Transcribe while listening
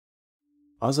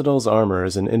Ahzidal's armor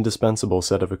is an indispensable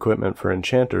set of equipment for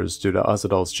enchanters due to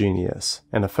Ahzidal's genius,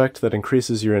 an effect that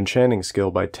increases your enchanting skill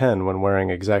by 10 when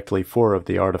wearing exactly 4 of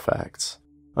the artifacts.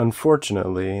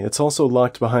 Unfortunately, it's also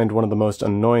locked behind one of the most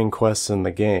annoying quests in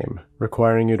the game,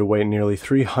 requiring you to wait nearly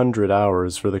 300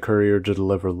 hours for the courier to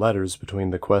deliver letters between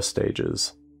the quest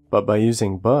stages. But by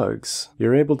using bugs,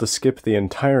 you're able to skip the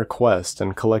entire quest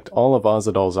and collect all of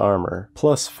Ahzidal's armor,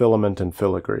 plus Filament and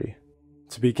Filigree.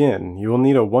 To begin, you will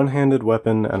need a one-handed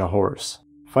weapon and a horse.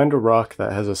 Find a rock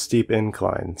that has a steep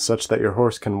incline, such that your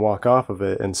horse can walk off of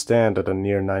it and stand at a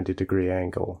near 90-degree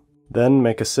angle. Then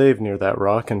make a save near that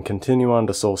rock and continue on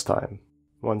to Solstheim.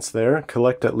 Once there,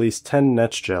 collect at least 10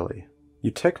 Netch Jelly.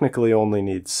 You technically only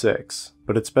need 6,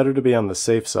 but it's better to be on the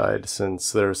safe side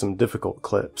since there are some difficult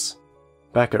clips.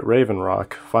 Back at Raven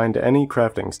Rock, find any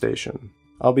crafting station.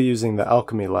 I'll be using the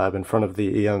alchemy lab in front of the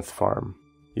Unearthed farm.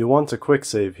 You'll want to quick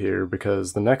save here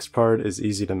because the next part is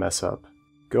easy to mess up.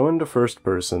 Go into first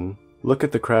person, look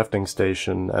at the crafting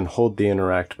station, and hold the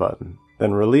interact button.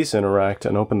 Then release interact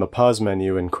and open the pause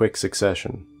menu in quick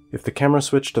succession. If the camera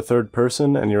switched to third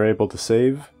person and you're able to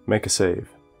save, make a save.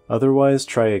 Otherwise,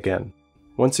 try again.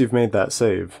 Once you've made that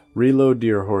save, reload to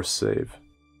your horse save.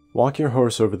 Walk your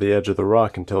horse over the edge of the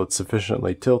rock until it's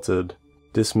sufficiently tilted,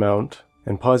 dismount,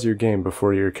 and pause your game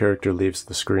before your character leaves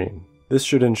the screen. This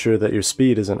should ensure that your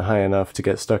speed isn't high enough to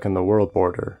get stuck in the world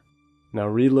border. Now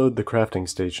reload the crafting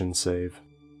station save.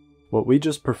 What we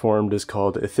just performed is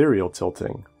called ethereal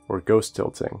tilting, or ghost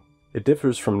tilting. It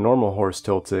differs from normal horse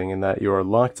tilting in that you are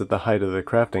locked at the height of the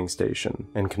crafting station,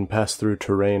 and can pass through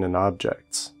terrain and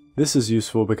objects. This is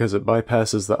useful because it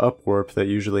bypasses the upwarp that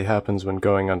usually happens when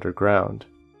going underground.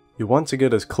 You want to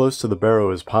get as close to the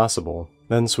barrow as possible,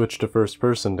 then switch to first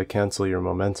person to cancel your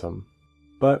momentum.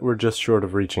 But we're just short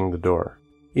of reaching the door.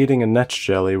 Eating a Netch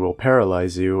Jelly will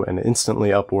paralyze you and instantly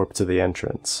upwarp to the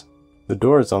entrance. The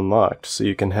door is unlocked, so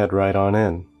you can head right on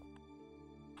in.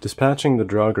 Dispatching the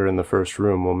Draugr in the first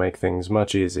room will make things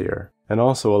much easier, and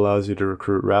also allows you to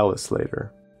recruit Ralis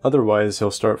later. Otherwise, he'll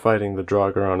start fighting the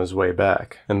Draugr on his way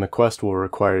back, and the quest will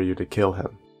require you to kill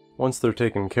him. Once they're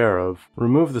taken care of,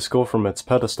 remove the skull from its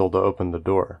pedestal to open the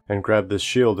door, and grab this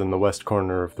shield in the west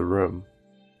corner of the room.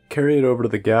 Carry it over to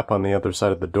the gap on the other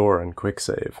side of the door and quick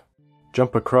save.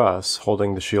 Jump across,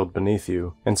 holding the shield beneath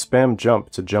you, and spam jump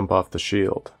to jump off the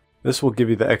shield. This will give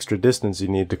you the extra distance you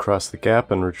need to cross the gap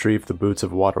and retrieve the boots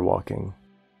of Waterwalking.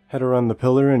 Head around the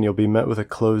pillar and you'll be met with a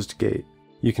closed gate.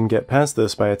 You can get past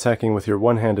this by attacking with your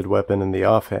one-handed weapon in the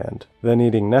offhand, then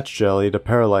eating Netch Jelly to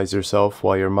paralyze yourself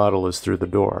while your model is through the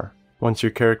door. Once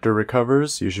your character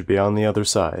recovers, you should be on the other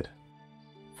side.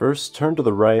 First, turn to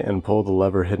the right and pull the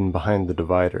lever hidden behind the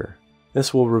divider.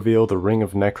 This will reveal the Ring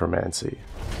of Necromancy.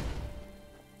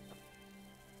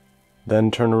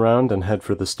 Then turn around and head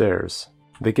for the stairs.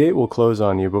 The gate will close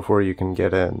on you before you can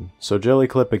get in, so jelly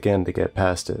clip again to get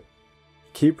past it.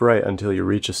 Keep right until you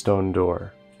reach a stone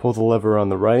door. Pull the lever on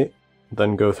the right,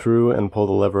 then go through and pull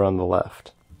the lever on the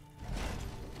left.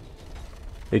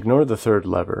 Ignore the third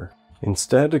lever.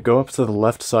 Instead, go up to the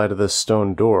left side of this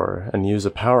stone door and use a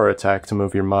power attack to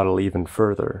move your model even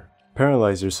further.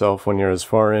 Paralyze yourself when you're as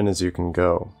far in as you can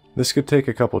go. This could take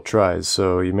a couple tries,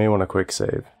 so you may want to quick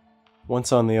save.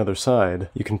 Once on the other side,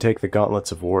 you can take the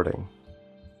Gauntlets of Warding.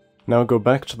 Now go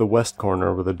back to the west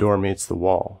corner where the door meets the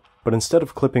wall, but instead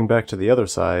of clipping back to the other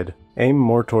side, aim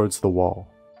more towards the wall.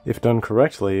 If done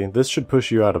correctly, this should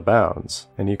push you out of bounds,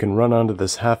 and you can run onto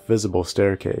this half-visible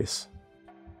staircase.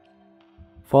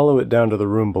 Follow it down to the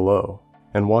room below,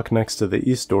 and walk next to the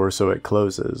east door so it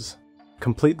closes.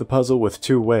 Complete the puzzle with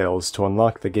 2 whales to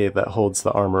unlock the gate that holds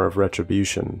the armor of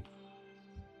Retribution.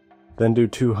 Then do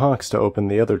 2 hawks to open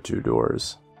the other 2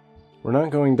 doors. We're not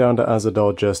going down to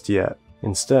Ahzidal just yet.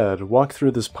 Instead, walk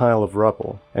through this pile of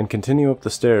rubble, and continue up the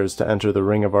stairs to enter the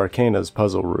Ring of Arcana's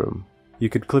puzzle room. You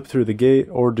could clip through the gate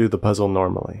or do the puzzle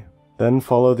normally. Then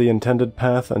follow the intended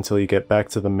path until you get back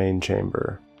to the main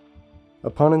chamber.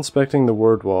 Upon inspecting the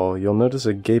word wall, you'll notice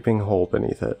a gaping hole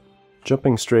beneath it.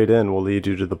 Jumping straight in will lead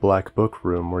you to the Black Book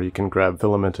room where you can grab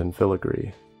Filament and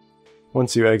Filigree.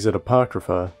 Once you exit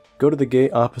Apocrypha, go to the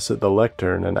gate opposite the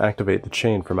lectern and activate the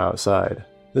chain from outside.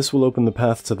 This will open the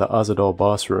path to the Ahzidal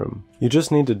boss room. You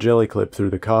just need to jelly clip through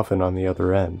the coffin on the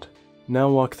other end. Now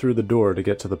walk through the door to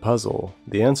get to the puzzle,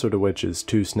 the answer to which is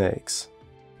 2 snakes.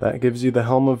 That gives you the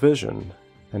Helm of Vision,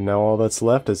 and now all that's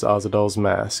left is Ahzidal's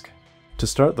mask. To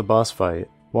start the boss fight,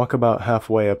 walk about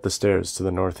halfway up the stairs to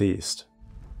the northeast.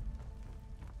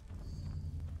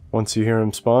 Once you hear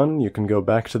him spawn, you can go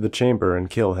back to the chamber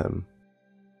and kill him.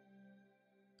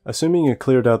 Assuming you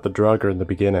cleared out the Draugr in the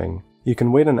beginning, you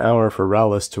can wait an hour for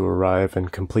Ralis to arrive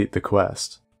and complete the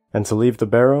quest. And to leave the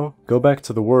barrow, go back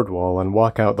to the word wall and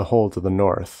walk out the hole to the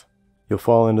north. You'll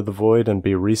fall into the void and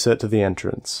be reset to the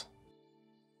entrance.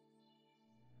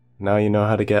 Now you know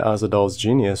how to get Ahzidal's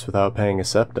genius without paying a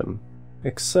septim.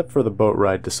 Except for the boat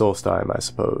ride to Solstheim, I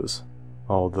suppose.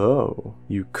 Although,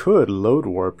 you could load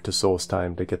warp to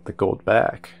Solstheim to get the gold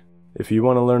back. If you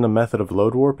want to learn a method of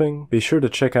load warping, be sure to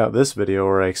check out this video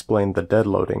where I explain the dead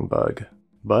loading bug.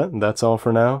 But that's all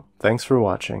for now, thanks for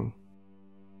watching.